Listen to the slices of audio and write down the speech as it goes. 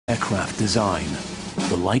aircraft design,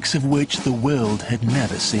 the likes of which the world had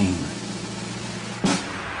never seen.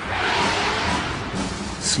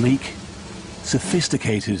 Sleek,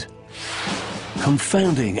 sophisticated,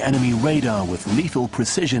 confounding enemy radar with lethal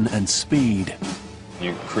precision and speed.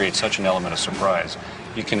 You create such an element of surprise.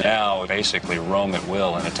 You can now basically roam at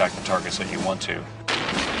will and attack the targets that you want to.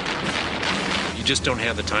 You just don't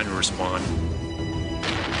have the time to respond.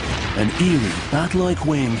 An eerie, bat-like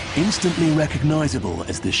wing instantly recognizable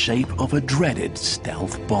as the shape of a dreaded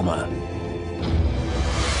stealth bomber.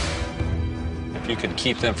 If you could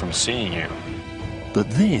keep them from seeing you. But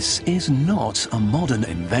this is not a modern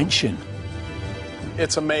invention.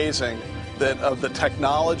 It's amazing that of the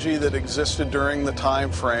technology that existed during the time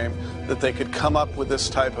frame, that they could come up with this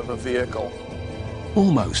type of a vehicle.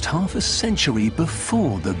 Almost half a century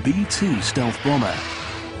before the B-2 stealth bomber.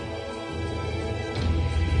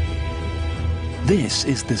 This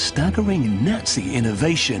is the staggering Nazi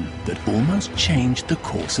innovation that almost changed the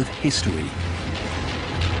course of history.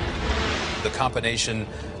 The combination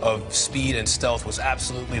of speed and stealth was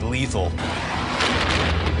absolutely lethal.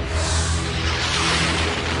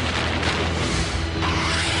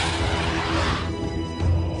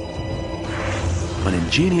 An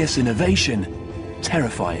ingenious innovation,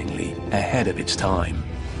 terrifyingly ahead of its time.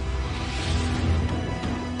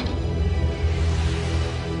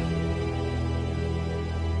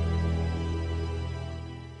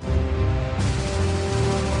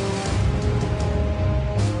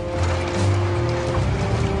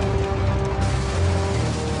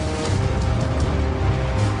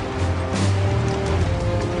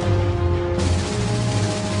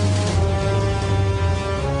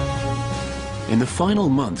 In the final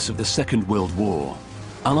months of the Second World War,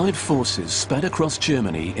 Allied forces sped across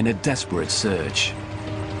Germany in a desperate search.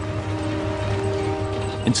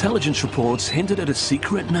 Intelligence reports hinted at a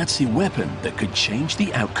secret Nazi weapon that could change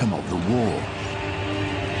the outcome of the war.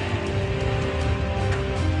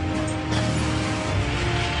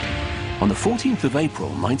 On the 14th of April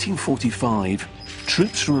 1945,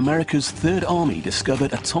 troops from America's Third Army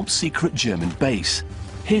discovered a top-secret German base,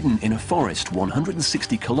 hidden in a forest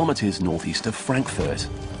 160 kilometers northeast of Frankfurt.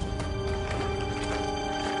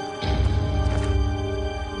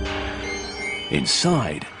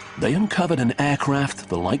 Inside, they uncovered an aircraft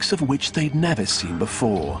the likes of which they'd never seen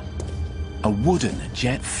before. A wooden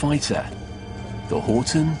jet fighter, the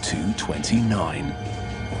Horten 229.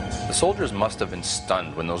 The soldiers must have been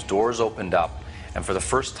stunned when those doors opened up, and for the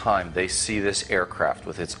first time they see this aircraft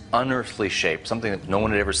with its unearthly shape, something that no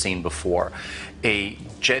one had ever seen before, a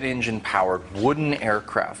jet engine powered wooden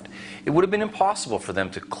aircraft. It would have been impossible for them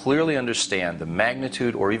to clearly understand the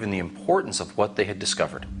magnitude or even the importance of what they had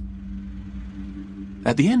discovered.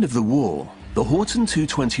 At the end of the war, the Horten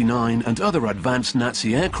 229 and other advanced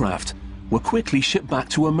Nazi aircraft were quickly shipped back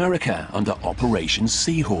to America under Operation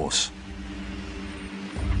Seahorse.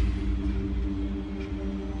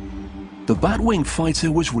 The Batwing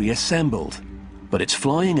fighter was reassembled, but its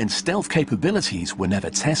flying and stealth capabilities were never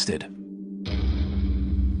tested.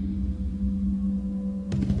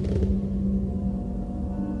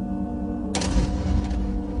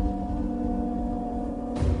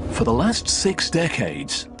 For the last 6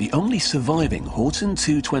 decades, the only surviving Horten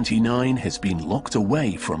 229 has been locked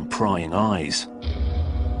away from prying eyes.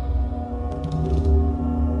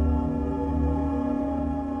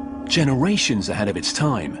 Generations ahead of its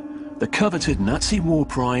time, the coveted Nazi war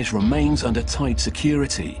prize remains under tight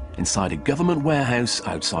security inside a government warehouse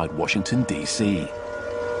outside Washington, D.C.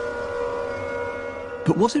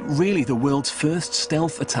 But was it really the world's first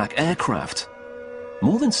stealth attack aircraft?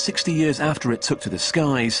 More than 60 years after it took to the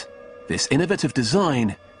skies, this innovative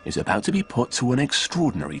design is about to be put to an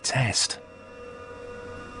extraordinary test.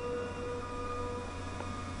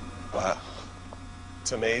 Wow.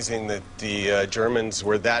 It's amazing that the Germans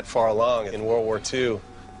were that far along in World War II.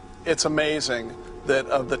 It's amazing that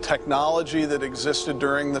of the technology that existed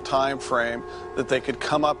during the time frame, that they could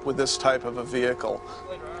come up with this type of a vehicle.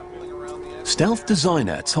 Stealth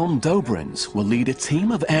designer Tom Dobrins will lead a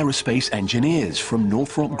team of aerospace engineers from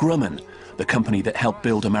Northrop Grumman, the company that helped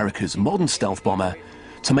build America's modern stealth bomber,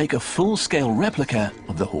 to make a full-scale replica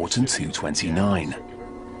of the Horten 229.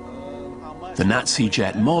 The Nazi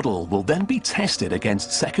jet model will then be tested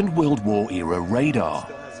against Second World War-era radar.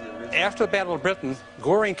 After the Battle of Britain,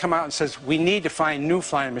 Goring came out and says, we need to find new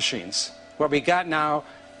flying machines. What we got now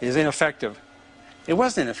is ineffective. It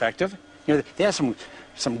wasn't ineffective. You know, they had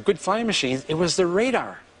some good flying machines. It was the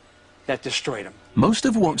radar that destroyed them. Most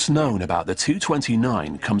of what's known about the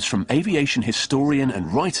 229 comes from aviation historian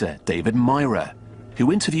and writer David Myra,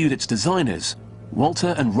 who interviewed its designers,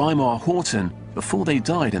 Walter and Reimar Horten, before they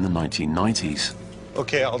died in the 1990s.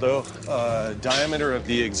 Okay, Aldo, diameter of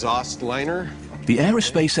the exhaust liner. The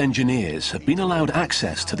aerospace engineers have been allowed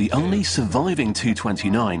access to the only surviving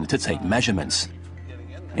 229 to take measurements.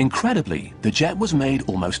 Incredibly, the jet was made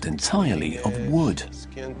almost entirely of wood.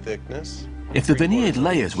 Skin thickness. If the veneered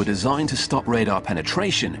layers were designed to stop radar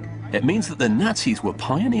penetration, it means that the Nazis were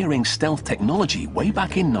pioneering stealth technology way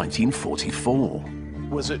back in 1944.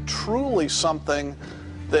 Was it truly something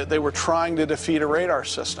that they were trying to defeat a radar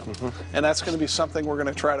system? And that's going to be something we're going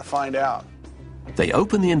to try to find out. They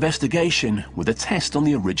opened the investigation with a test on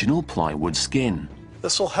the original plywood skin.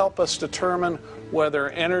 This will help us determine whether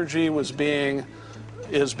energy is being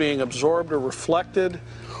absorbed or reflected,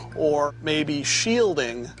 or maybe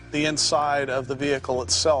shielding the inside of the vehicle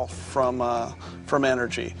itself from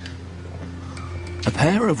energy. A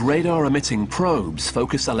pair of radar-emitting probes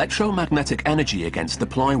focus electromagnetic energy against the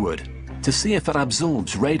plywood to see if it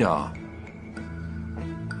absorbs radar.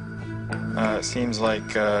 It seems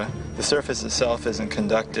like the surface itself isn't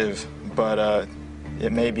conductive, but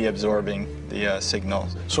it may be absorbing the signal.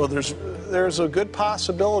 So there's a good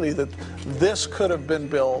possibility that this could have been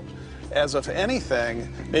built as, if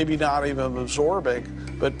anything, maybe not even absorbing,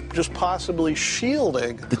 but just possibly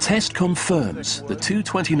shielding. The test confirms the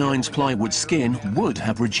 229's plywood skin would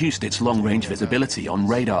have reduced its long-range visibility on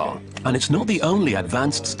radar. And it's not the only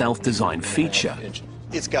advanced stealth design feature.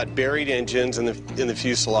 It's got buried engines in the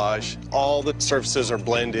fuselage. All the surfaces are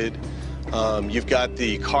blended. You've got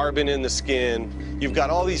the carbon in the skin. You've got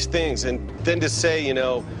all these things. And then to say, you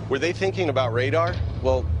know, were they thinking about radar?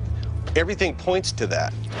 Well, everything points to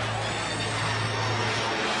that.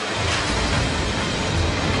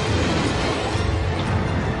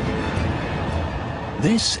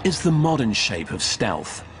 This is the modern shape of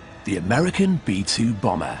stealth, the American B-2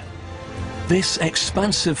 bomber. This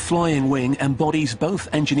expansive flying wing embodies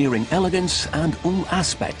both engineering elegance and all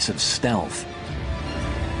aspects of stealth.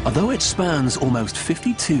 Although it spans almost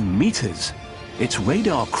 52 meters, its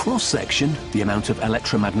radar cross-section, the amount of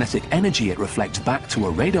electromagnetic energy it reflects back to a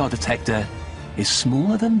radar detector, is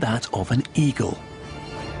smaller than that of an eagle.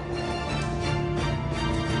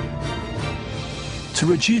 To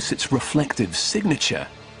reduce its reflective signature,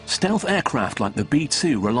 stealth aircraft like the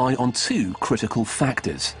B-2 rely on two critical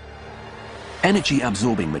factors: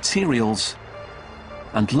 energy-absorbing materials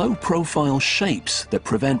and low-profile shapes that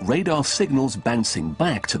prevent radar signals bouncing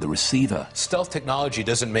back to the receiver. Stealth technology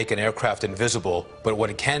doesn't make an aircraft invisible, but what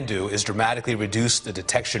it can do is dramatically reduce the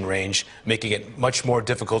detection range, making it much more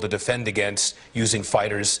difficult to defend against using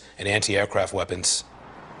fighters and anti-aircraft weapons.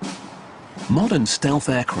 Modern stealth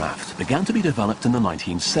aircraft began to be developed in the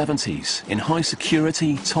 1970s in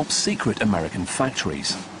high-security, top-secret American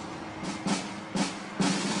factories.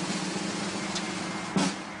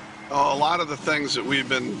 A lot of the things that we've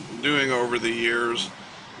been doing over the years,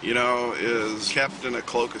 you know, is kept in a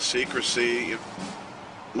cloak of secrecy.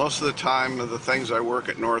 Most of the time, the things I work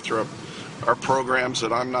at Northrop are programs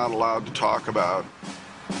that I'm not allowed to talk about.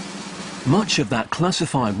 Much of that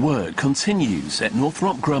classified work continues at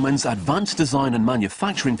Northrop Grumman's Advanced Design and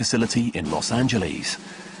Manufacturing facility in Los Angeles.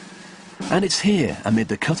 And it's here, amid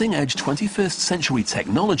the cutting-edge 21st century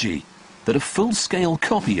technology, that a full-scale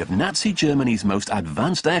copy of Nazi Germany's most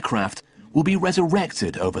advanced aircraft will be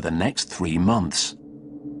resurrected over the next 3 months.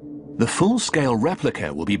 The full-scale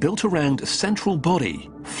replica will be built around a central body,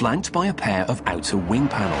 flanked by a pair of outer wing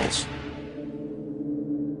panels.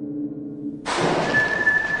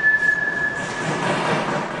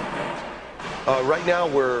 Right now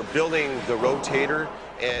we're building the rotator,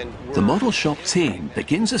 and the model shop team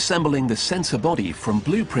begins assembling the center body from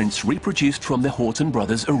blueprints reproduced from the Horten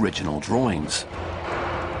brothers' original drawings.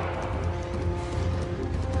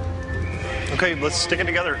 Okay, let's stick it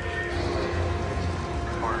together.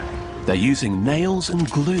 They're using nails and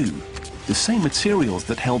glue, the same materials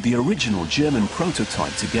that held the original German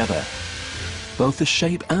prototype together. Both the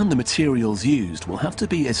shape and the materials used will have to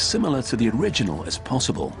be as similar to the original as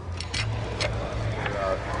possible.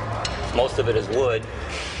 Most of it is wood,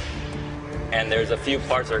 and there's a few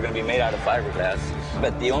parts that are going to be made out of fiberglass.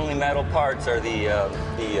 But the only metal parts are the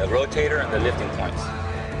rotator and the lifting points.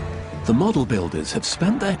 The model builders have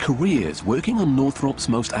spent their careers working on Northrop's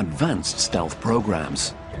most advanced stealth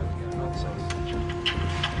programs.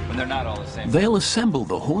 And they're not all the same. They'll assemble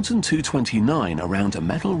the Horten 229 around a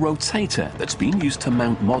metal rotator that's been used to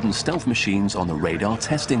mount modern stealth machines on the radar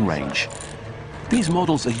testing range. These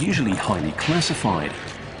models are usually highly classified.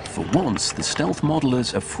 For once, the stealth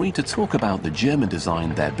modelers are free to talk about the German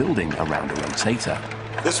design they're building around a rotator.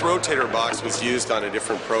 this rotator box was used on a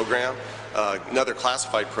different program, another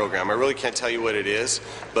classified program. I really can't tell you what it is,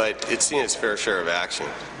 but it's seen its fair share of action.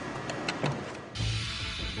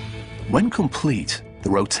 When complete, the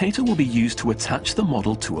rotator will be used to attach the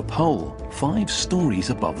model to a pole 5 stories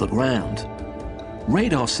above the ground.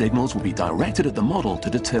 Radar signals will be directed at the model to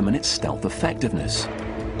determine its stealth effectiveness.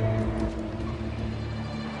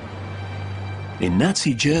 In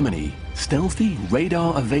Nazi Germany, stealthy,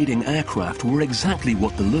 radar-evading aircraft were exactly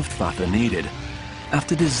what the Luftwaffe needed,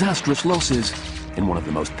 after disastrous losses in one of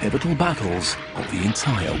the most pivotal battles of the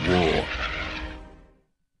entire war.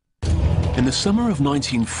 In the summer of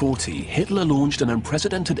 1940, Hitler launched an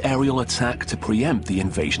unprecedented aerial attack to preempt the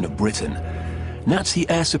invasion of Britain. Nazi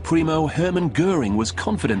Air Supremo Hermann Göring was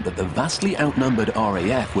confident that the vastly outnumbered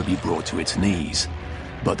RAF would be brought to its knees.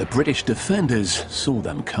 But the British defenders saw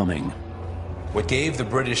them coming. What gave the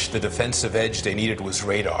British the defensive edge they needed was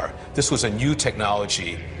radar. This was a new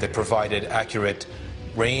technology that provided accurate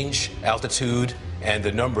range, altitude, and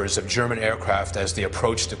the numbers of German aircraft as they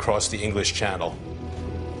approached across the English Channel.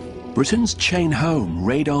 Britain's chain-home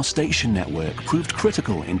radar station network proved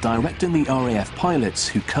critical in directing the RAF pilots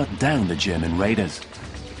who cut down the German raiders.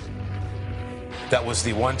 That was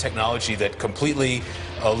the one technology that completely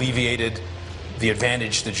alleviated the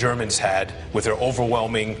advantage the Germans had with their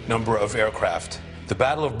overwhelming number of aircraft. The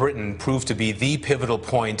Battle of Britain proved to be the pivotal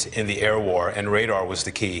point in the air war, and radar was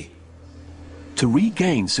the key. To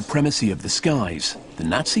regain supremacy of the skies, the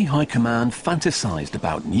Nazi high command fantasized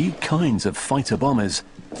about new kinds of fighter bombers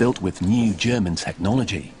built with new German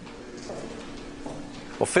technology.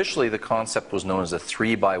 Officially, the concept was known as a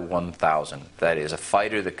 3x1000. That is, a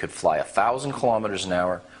fighter that could fly 1,000 kilometers an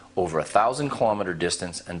hour over a 1,000-kilometer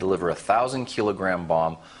distance and deliver a 1,000-kilogram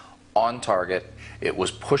bomb on target. It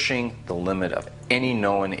was pushing the limit of any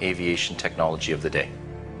known aviation technology of the day.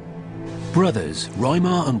 Brothers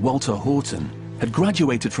Reimar and Walter Horten had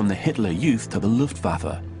graduated from the Hitler Youth to the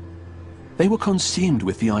Luftwaffe. They were consumed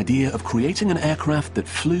with the idea of creating an aircraft that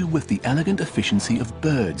flew with the elegant efficiency of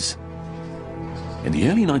birds. In the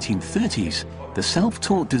early 1930s, the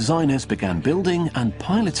self-taught designers began building and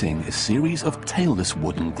piloting a series of tailless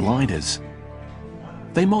wooden gliders.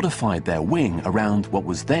 They modified their wing around what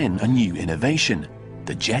was then a new innovation,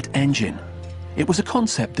 the jet engine. It was a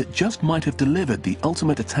concept that just might have delivered the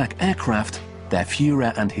ultimate attack aircraft their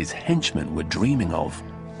Führer and his henchmen were dreaming of.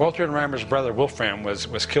 Walter and Reimer's brother Wolfram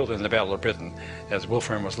was killed in the Battle of Britain as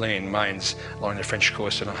Wolfram was laying mines along the French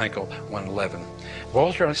coast in a Heinkel 111.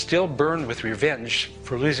 Walter still burned with revenge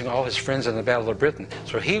for losing all his friends in the Battle of Britain,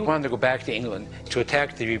 so he wanted to go back to England to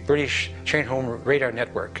attack the British chain-home radar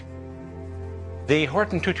network. The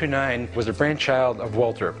Horten 229 was a brainchild of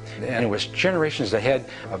Walter, and it was generations ahead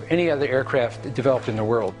of any other aircraft developed in the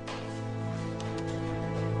world.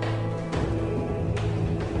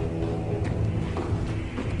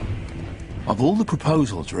 Of all the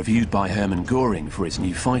proposals reviewed by Hermann Göring for his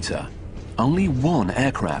new fighter, only one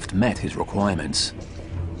aircraft met his requirements.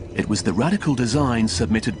 It was the radical design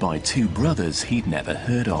submitted by 2 brothers he'd never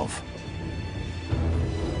heard of.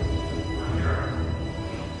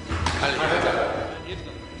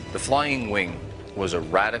 The flying wing was a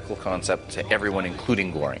radical concept to everyone,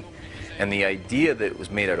 including Göring. And the idea that it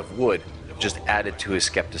was made out of wood just added to his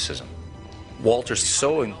skepticism. Walter's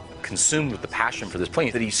so consumed with the passion for this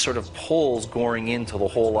plane that he sort of pulls Göring into the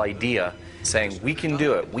whole idea, saying, we can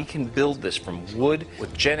do it. We can build this from wood.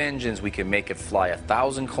 With jet engines, we can make it fly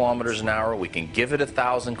 1,000 kilometers an hour. We can give it a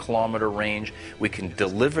 1,000-kilometer range. We can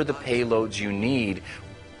deliver the payloads you need.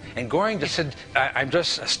 And Göring just said, I'm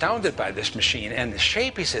just astounded by this machine. And the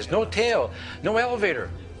shape, he says, no tail, no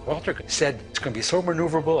elevator. Walter said it's going to be so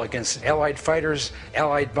maneuverable against Allied fighters,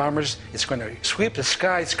 Allied bombers. It's going to sweep the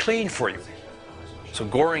skies clean for you. So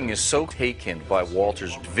Göring is so taken by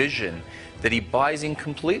Walter's vision that he buys in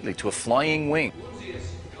completely to a flying wing.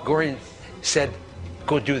 Göring said,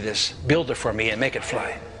 go do this, build it for me and make it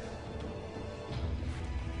fly.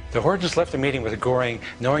 The Hortens left the meeting with Göring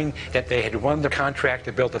knowing that they had won the contract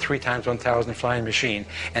to build the 3x1000 flying machine,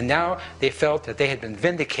 and now they felt that they had been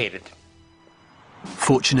vindicated.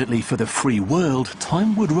 Fortunately for the free world,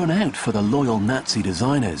 time would run out for the loyal Nazi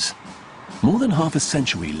designers. More than half a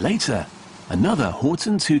century later, another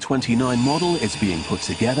Horten 229 model is being put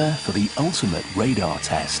together for the ultimate radar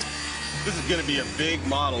test. This is going to be a big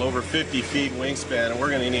model, over 50 feet wingspan, and we're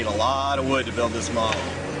going to need a lot of wood to build this model.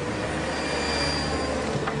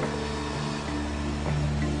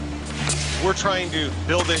 We're trying to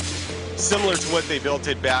build it similar to what they built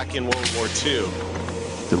it back in World War II.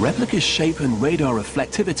 The replica's shape and radar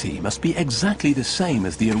reflectivity must be exactly the same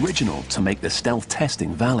as the original to make the stealth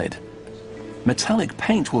testing valid. Metallic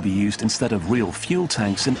paint will be used instead of real fuel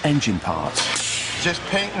tanks and engine parts. Just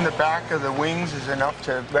painting the back of the wings is enough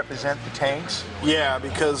to represent the tanks? Yeah,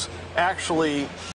 because actually